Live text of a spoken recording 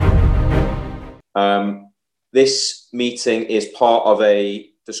This meeting is part of a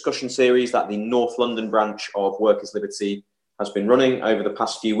discussion series that the North London branch of Workers' Liberty has been running over the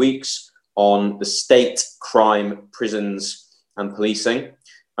past few weeks on the state, crime, prisons and policing.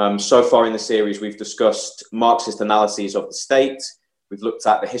 So far in the series, we've discussed Marxist analyses of the state. We've looked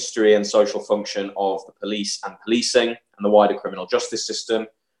at the history and social function of the police and policing and the wider criminal justice system.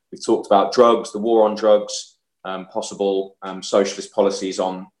 We've talked about drugs, the war on drugs, possible socialist policies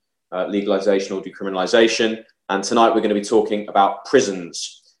on legalization or decriminalization. And tonight we're going to be talking about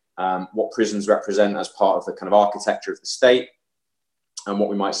prisons, what prisons represent as part of the kind of architecture of the state and what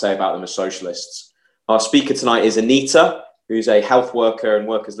we might say about them as socialists. Our speaker tonight is Anita, who's a health worker and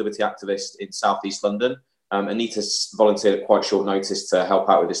workers' liberty activist in South East London. Anita's volunteered at quite short notice to help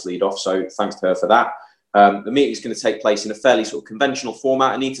out with this lead off, so thanks to her for that. The meeting is going to take place in a fairly sort of conventional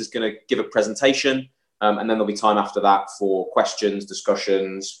format. Anita's going to give a presentation, and then there'll be time after that for questions,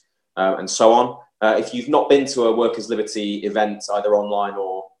 discussions, and so on. If you've not been to a Workers' Liberty event, either online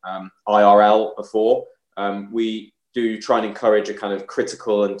or IRL before, we do try and encourage a kind of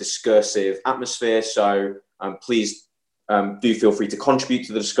critical and discursive atmosphere. So please do feel free to contribute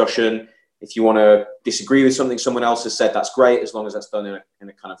to the discussion. If you want to disagree with something someone else has said, that's great, as long as that's done in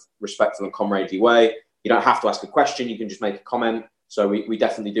a kind of respectful and comradely way. You don't have to ask a question, you can just make a comment. So we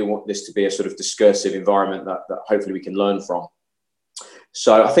definitely do want this to be a sort of discursive environment that hopefully we can learn from.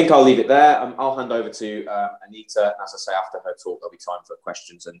 So I think I'll leave it there. I'll hand over to Anita. As I say, after her talk, there'll be time for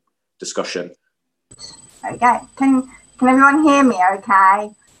questions and discussion. Okay, can everyone hear me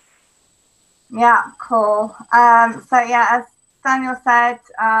okay? Yeah, cool. So yeah, as Daniel said,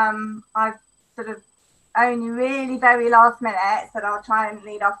 I've sort of only really very last minute said I'll try and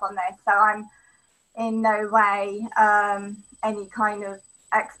lead off on this. So I'm in no way any kind of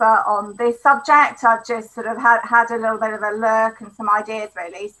expert on this subject. I've just sort of had a little bit of a look and some ideas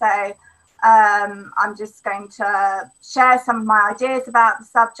really. So I'm just going to share some of my ideas about the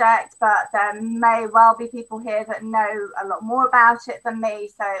subject, but there may well be people here that know a lot more about it than me.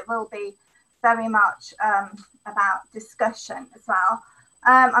 So it will be very much about discussion as well.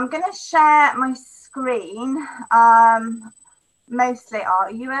 I'm going to share my screen. Mostly,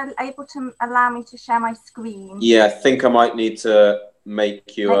 are you able to allow me to share my screen? Yeah, I think I might need to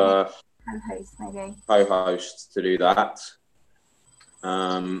make you a co-host, maybe. Co-host to do that.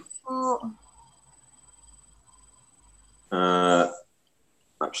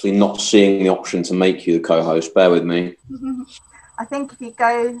 Actually not seeing the option to make you the co-host. Bear with me. I think if you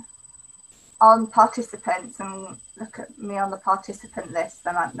go on participants and look at me on the participant list,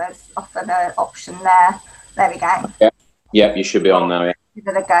 then there's often an option there. There we go. Yeah. Yep, you should be on now. Yeah. Give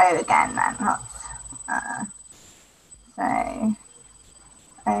it a go again then. So,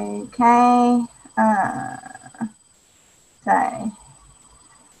 okay. So,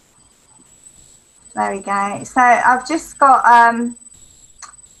 there we go. So I've just got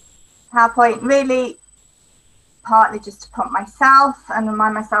PowerPoint, really partly just to prompt myself and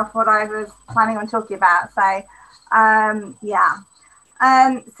remind myself what I was planning on talking about. So, yeah.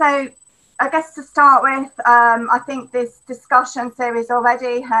 So I guess to start with, I think this discussion series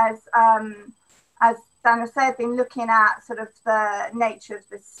already has, as Daniel said, been looking at sort of the nature of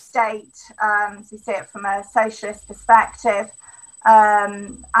the state, as we see it from a socialist perspective,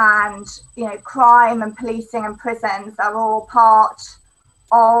 and you know, crime and policing and prisons are all part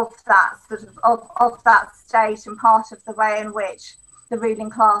of that sort of that state and part of the way in which the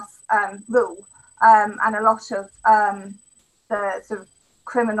ruling class rule, and a lot of the sort of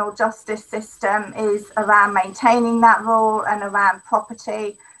criminal justice system is around maintaining that rule and around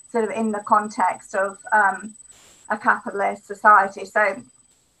property, sort of in the context of a capitalist society. So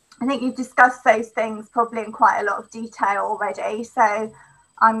I think you've discussed those things probably in quite a lot of detail already. So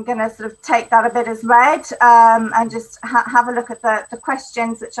I'm going to sort of take that a bit as read and just have a look at the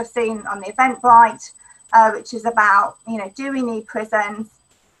questions which I've seen on the Eventbrite, which is about, you know, do we need prisons?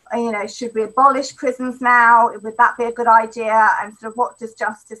 You know, should we abolish prisons now? Would that be a good idea? And sort of what does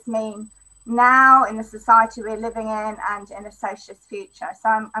justice mean now in the society we're living in and in a socialist future?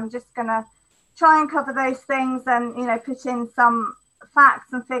 So I'm just going to try and cover those things and, you know, put in some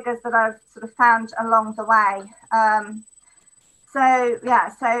facts and figures that I've sort of found along the way. So, yeah,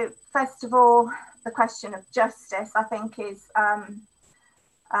 so first of all, the question of justice, I think, is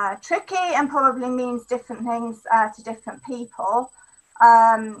tricky and probably means different things to different people.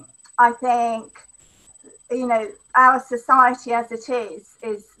 I think, you know, our society as it is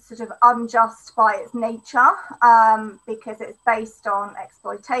sort of unjust by its nature, because it's based on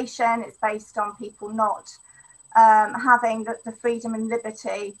exploitation, it's based on people not having the freedom and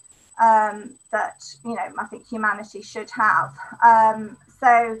liberty that, you know, I think humanity should have.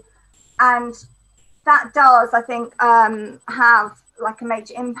 So, and that does, I think, have like a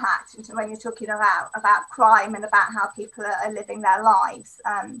major impact when you're talking about crime and about how people are living their lives.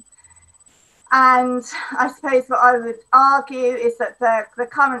 And I suppose what I would argue is that the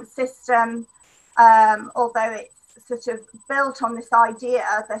current system, although it's sort of built on this idea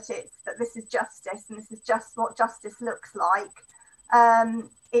that this is justice and this is just what justice looks like,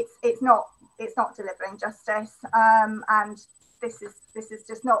 it's not delivering justice, and this is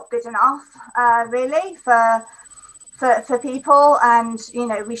just not good enough, really, for people. And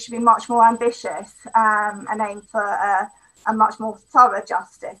we should be much more ambitious, and aim for a much more thorough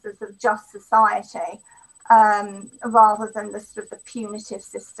justice, as a just society, rather than the sort of the punitive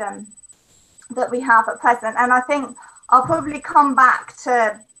system that we have at present. And I think I'll probably come back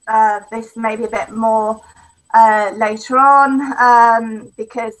to this maybe a bit more later on,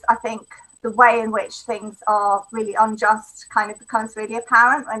 because I think the way in which things are really unjust kind of becomes really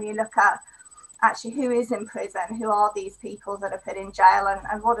apparent when you look at actually who is in prison, who are these people that are put in jail,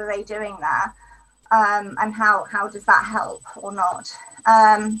 and what are they doing there, and how does that help or not.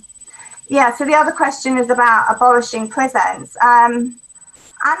 So the other question is about abolishing prisons, and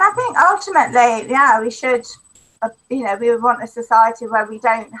I think ultimately, we should, we would want a society where we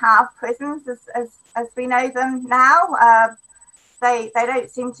don't have prisons as we know them now. They don't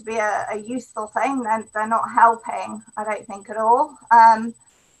seem to be a useful thing, and they're not helping, I don't think, at all.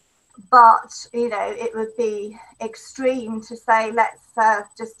 But it would be extreme to say let's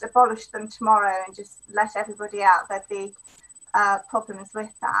just abolish them tomorrow and just let everybody out. There'd be problems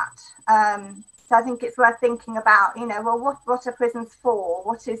with that. So I think it's worth thinking about, what are prisons for?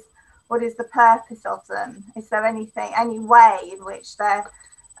 What is the purpose of them? Is there any way in which they're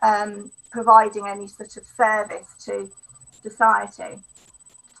providing any sort of service to society?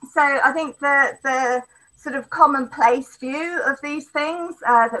 So I think the sort of commonplace view of these things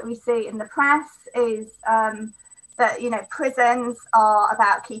that we see in the press is that prisons are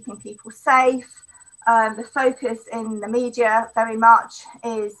about keeping people safe. The focus in the media very much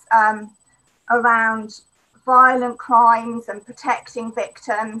is around violent crimes and protecting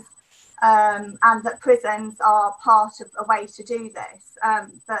victims, and that prisons are part of a way to do this.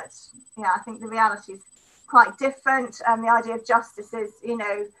 But I think the reality is quite different, and the idea of justice is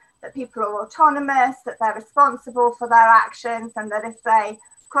that people are autonomous, that they're responsible for their actions, and that if they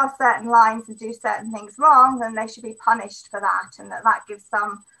cross certain lines and do certain things wrong, then they should be punished for that, and that gives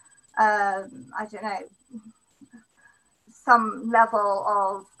some some level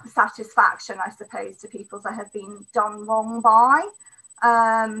of satisfaction, I suppose, to people that have been done wrong by.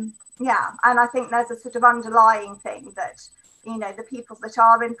 And I think there's a sort of underlying thing that the people that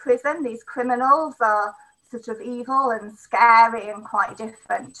are in prison, these criminals, are sort of evil and scary and quite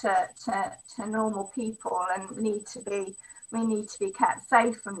different to normal people, and we need to be kept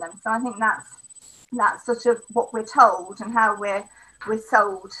safe from them. So I think that's sort of what we're told and how we're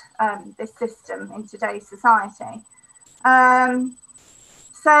sold this system in today's society. I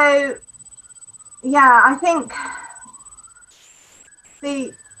think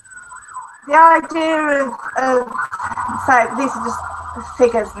the idea of so these are just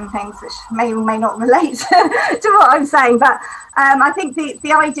figures and things which may or may not relate to what I'm saying, but I think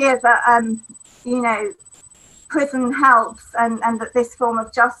the idea that prison helps and that this form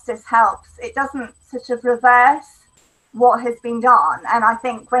of justice helps, it doesn't sort of reverse what has been done. And I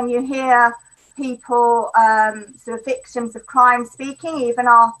think when you hear people, sort of victims of crime, speaking even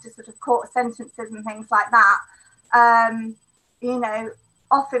after sort of court sentences and things like that,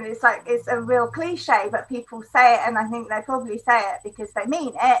 often it's a real cliche, but people say it, and I think they probably say it because they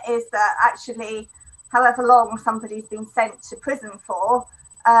mean it, is that actually however long somebody's been sent to prison for,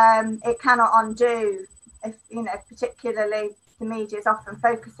 it cannot undo, if particularly the media is often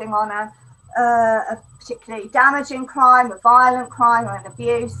focusing on a particularly damaging crime, a violent crime or an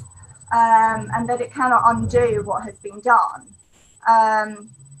abuse, and that it cannot undo what has been done. And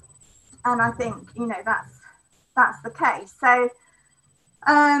I think that's the case. So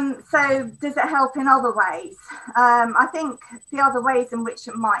does it help in other ways? I think the other ways in which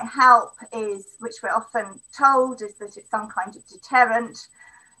it might help is, which we're often told, is that it's some kind of deterrent.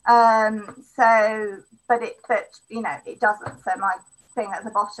 But it doesn't. So my thing at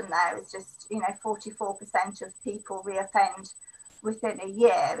the bottom there is just 44% of people reoffend within a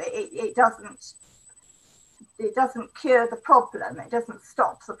year. It doesn't cure the problem. It doesn't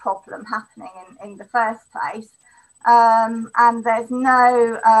stop the problem happening in the first place. And there's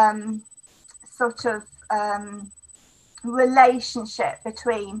no sort of relationship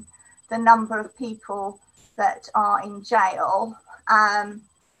between the number of people that are in jail,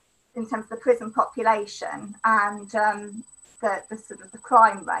 in terms of the prison population, and the sort of the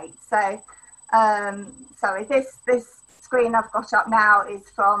crime rate. So Sorry, this screen I've got up now is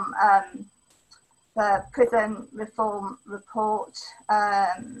from the Prison Reform Report.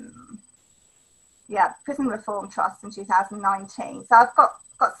 Prison Reform Trust in 2019. So I've got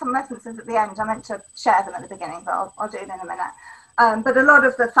some references at the end. I meant to share them at the beginning, but I'll do it in a minute. But a lot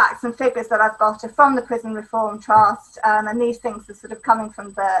of the facts and figures that I've got are from the Prison Reform Trust, and these things are sort of coming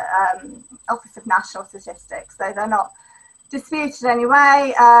from the Office of National Statistics, so they're not disputed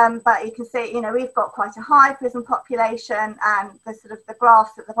anyway. But you can see, we've got quite a high prison population, and the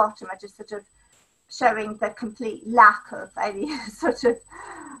graphs at the bottom are just sort of showing the complete lack of any sort of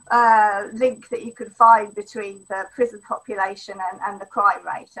link that you could find between the prison population and the crime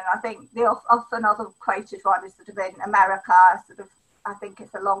rate. And I think the often other quoted one is sort of in America, I think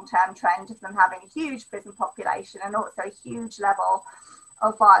it's a long-term trend of them having a huge prison population and also a huge level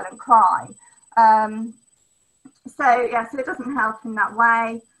of violent crime. So it doesn't help in that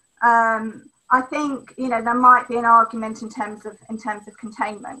way. I think, there might be an argument in terms of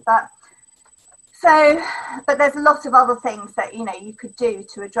containment, but there's a lot of other things that, you could do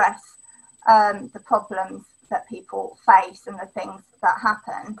to address the problems that people face and the things that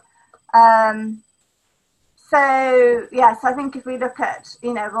happen. So I think if we look at,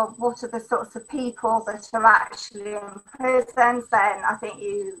 what are the sorts of people that are actually in prisons, then I think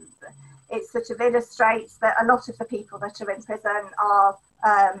it sort of illustrates that a lot of the people that are in prison are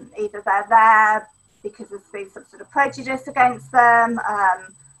either they're there because there's been some sort of prejudice against them.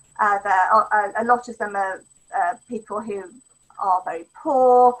 A lot of them are people who are very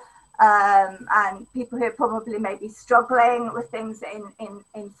poor, and people who are probably maybe struggling with things in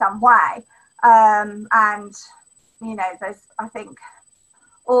some way. And, there's, I think,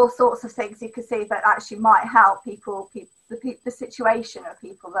 all sorts of things you could see that actually might help the situation of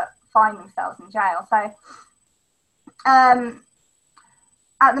people that find themselves in jail. So,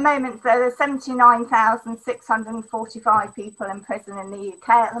 at the moment, there's 79,645 people in prison in the UK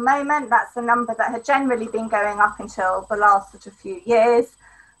at the moment. That's the number that had generally been going up until the last sort of few years.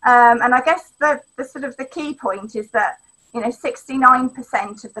 And I guess the key point is that,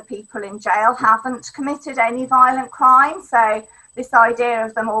 69% of the people in jail haven't committed any violent crime. So this idea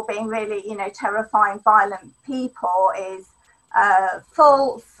of them all being really, terrifying, violent people is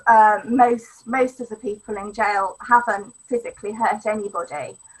false. Most of the people in jail haven't physically hurt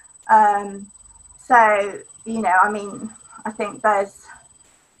anybody. I think there's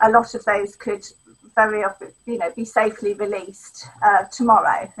a lot of those could very often, be safely released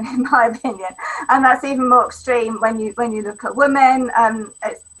tomorrow, in my opinion. And that's even more extreme when you look at women.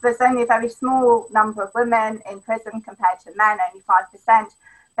 There's only a very small number of women in prison compared to men, only 5%.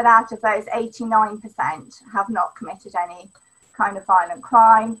 But out of those, 89% have not committed any kind of violent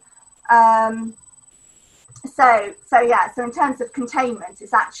crime. So in terms of containment,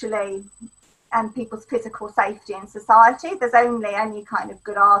 it's actually, and people's physical safety in society, there's only any kind of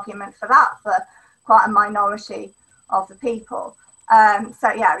good argument for that for quite a minority of the people.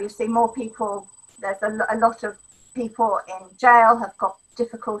 You see more people, there's a lot of people in jail have got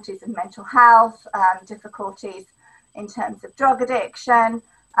difficulties in mental health, difficulties in terms of drug addiction.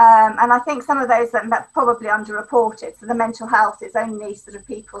 And I think some of those are probably underreported. So the mental health is only sort of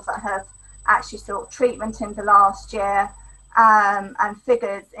people that have actually sought treatment in the last year, and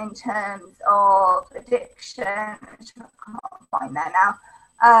figures in terms of addiction, which I can't find there now,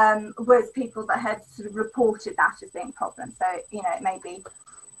 was people that had sort of reported that as being a problem. So, it may be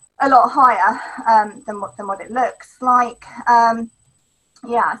a lot higher than what it looks like.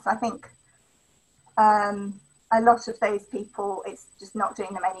 So I think a lot of those people, it's just not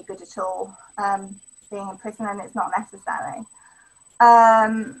doing them any good at all, being in prison, and it's not necessary.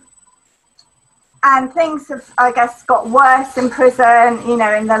 And things have, I guess, got worse in prison, in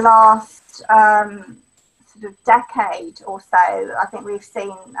the last sort of decade or so. I think we've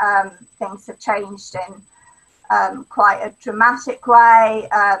seen things have changed in quite a dramatic way.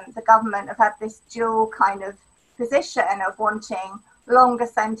 The government have had this dual kind of position of wanting longer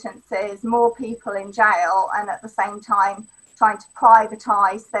sentences, more people in jail, and at the same time trying to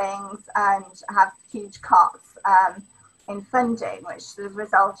privatise things and have huge cuts in funding, which sort of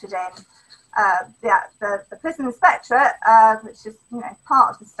resulted in the prison inspectorate, which is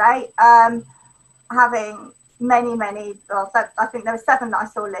part of the state, having many, I think there were 7 that I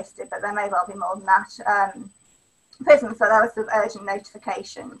saw listed, but there may well be more than that, prisons. So there were sort of urgent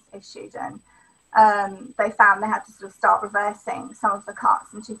notifications issued, and they found they had to sort of start reversing some of the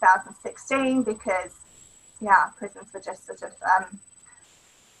cuts in 2016 because prisons were just sort of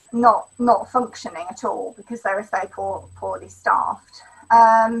not functioning at all because they were so poorly staffed.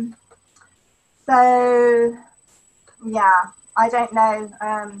 I don't know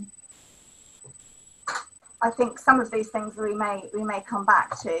I think some of these things we may come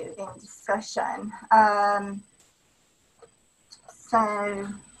back to in discussion. So,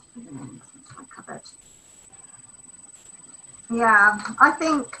 covered. Yeah, I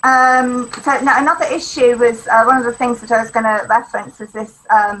think so. Now, another issue was one of the things that I was going to reference was this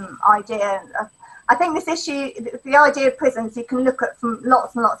idea of, I think this issue, the idea of prisons, you can look at from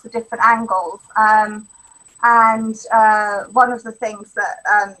lots and lots of different angles. And one of the things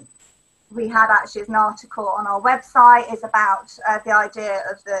that we had actually as an article on our website is about the idea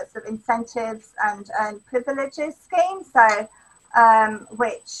of the sort of incentives and privileges scheme. So,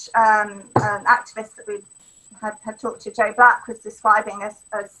 which an activist that we had talked to, Joe Black, was describing as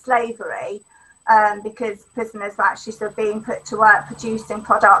slavery, because prisoners are actually sort of being put to work producing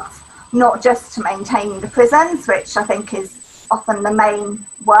products, not just to maintain the prisons, which I think is often the main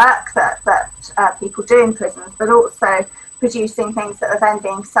work that people do in prisons, but also producing things that are then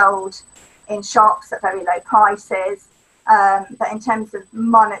being sold in shops at very low prices. But in terms of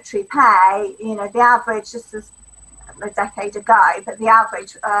monetary pay, you know, the average, this was a decade ago, but the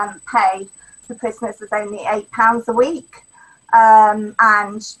average pay for prisoners was only £8 a week.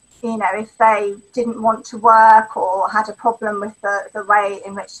 And, you know, if they didn't want to work or had a problem with the way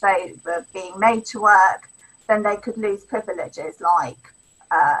in which they were being made to work, then they could lose privileges like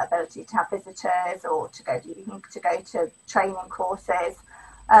ability to have visitors or to go to training courses,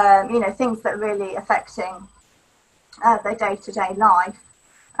 you know, things that are really affecting their day-to-day life.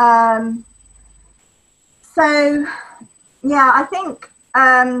 So, yeah, I think,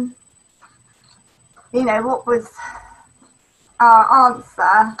 you know, what was our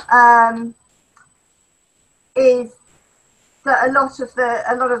answer is that a lot of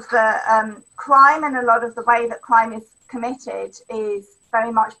the crime and a lot of the way that crime is committed is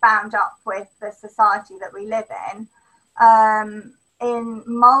very much bound up with the society that we live in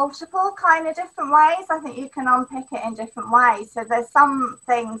multiple kind of different ways. I think you can unpick it in different ways. So there's some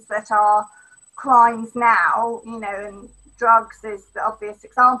things that are crimes now, you know, and drugs is the obvious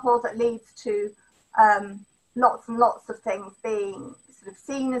example that leads to lots and lots of things being sort of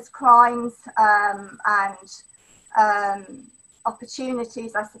seen as crimes, and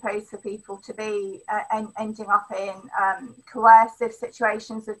opportunities, I suppose, for people to be ending up in coercive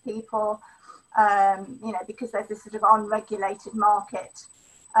situations with people, you know, because there's this sort of unregulated market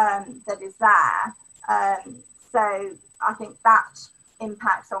that is there. So I think that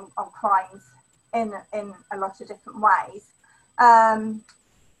impacts on crimes in a lot of different ways.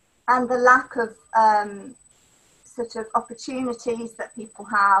 And the lack of sort of opportunities that people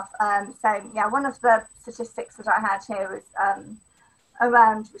have. So, yeah, one of the statistics that I had here was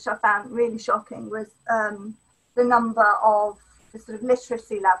around, which I found really shocking, was the number of the sort of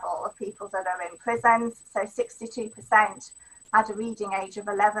literacy level of people that are in prisons. So 62% had a reading age of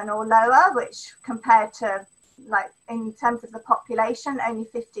 11 or lower, which compared to, like, in terms of the population, only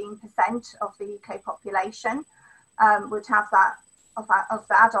 15% of the UK population would have that, of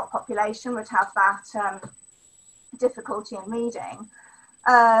the adult population would have that difficulty in reading.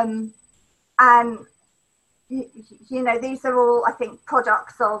 And, you know, these are all, I think,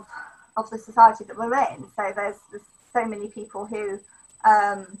 products of the society that we're in. So there's so many people who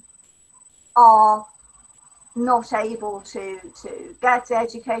are not able to get the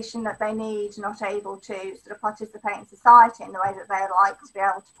education that they need, not able to sort of participate in society in the way that they like to be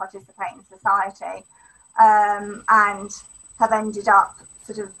able to participate in society, and have ended up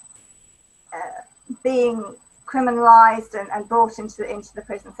sort of being criminalised and brought into the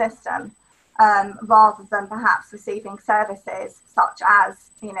prison system, rather than perhaps receiving services such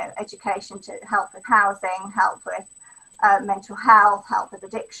as, you know, education to help with housing, help with mental health, help with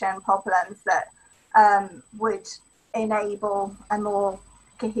addiction problems that would enable a more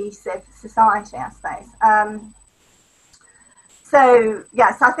cohesive society, I suppose. So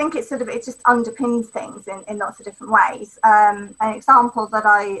yes, I think it just underpins things in lots of different ways. An example that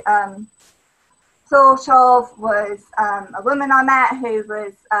I thought of was a woman I met who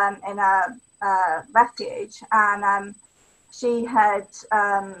was in a refuge, and she had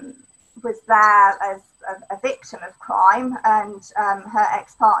was there as a victim of crime, and her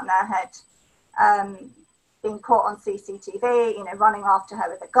ex-partner had been caught on CCTV, you know, running after her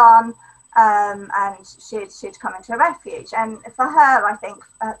with a gun, and she'd come into a refuge. And for her, I think,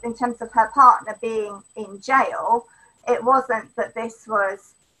 in terms of her partner being in jail, it wasn't that this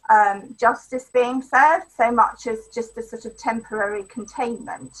was justice being served so much as just a sort of temporary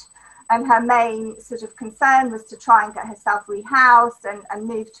containment. And her main sort of concern was to try and get herself rehoused and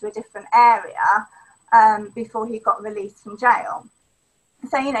move to a different area before he got released from jail.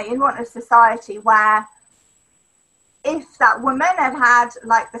 So, you know, you want a society where if that woman had had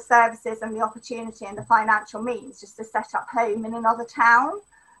like the services and the opportunity and the financial means just to set up home in another town,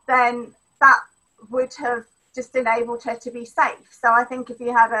 then that would have just enabled her to be safe. So I think if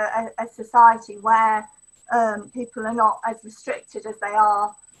you had a society where people are not as restricted as they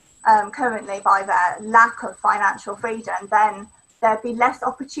are currently by their lack of financial freedom, then there'd be less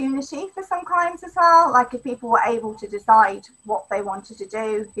opportunity for some crimes as well. Like if people were able to decide what they wanted to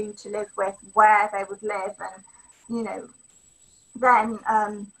do, who to live with, where they would live, and you know, then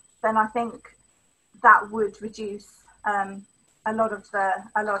I think that would reduce a lot of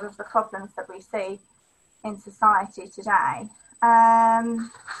the problems that we see in society today. Let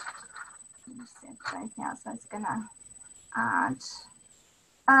me see if there's anything else I was gonna add.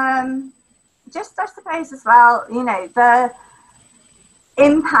 Just I suppose as well, you know, the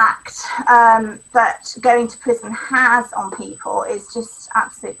impact that going to prison has on people is just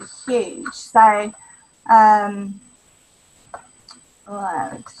absolutely huge. So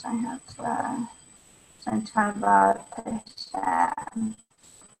what I have to picture. I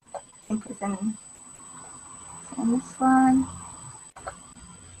think it's in this one.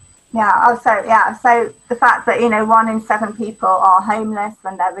 Yeah. So the fact that, you know, 1 in 7 people are homeless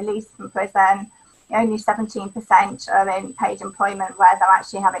when they're released from prison. Only 17% are in paid employment where they're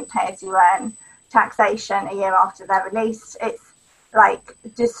actually having pay-as-you-earn taxation a year after they're released. It's like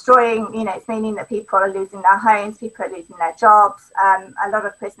destroying, you know, it's meaning that people are losing their homes, people are losing their jobs. A lot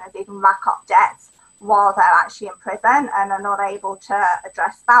of prisoners even rack up debts while they're actually in prison and are not able to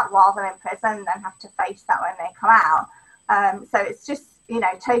address that while they're in prison, and then have to face that when they come out. So it's just, you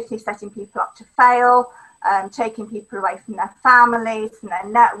know, totally setting people up to fail, taking people away from their families, from their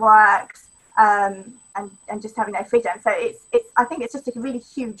networks, and just having no freedom. So it's I think it's just a really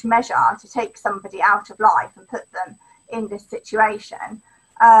huge measure to take somebody out of life and put them in this situation,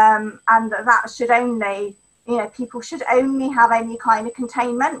 and that should only, you know, people should only have any kind of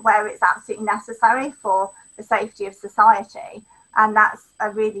containment where it's absolutely necessary for the safety of society, and that's a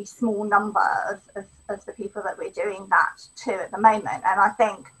really small number of the people that we're doing that to at the moment. And I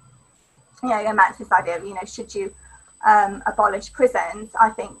think, you know, going back to this idea of, you know, should you abolish prisons, I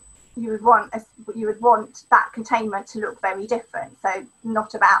think you would want that containment to look very different. So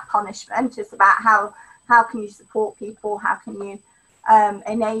not about punishment, it's about how can you support people, how can you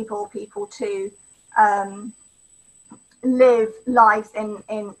enable people to live lives in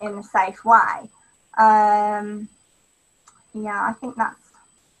a safe way. Yeah, I think that's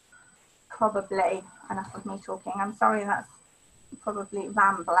probably enough of me talking. I'm sorry, that's probably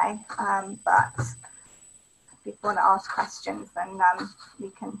rambling, but if people want to ask questions, then we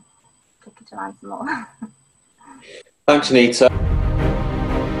can kick it around some more. Thanks, Anita.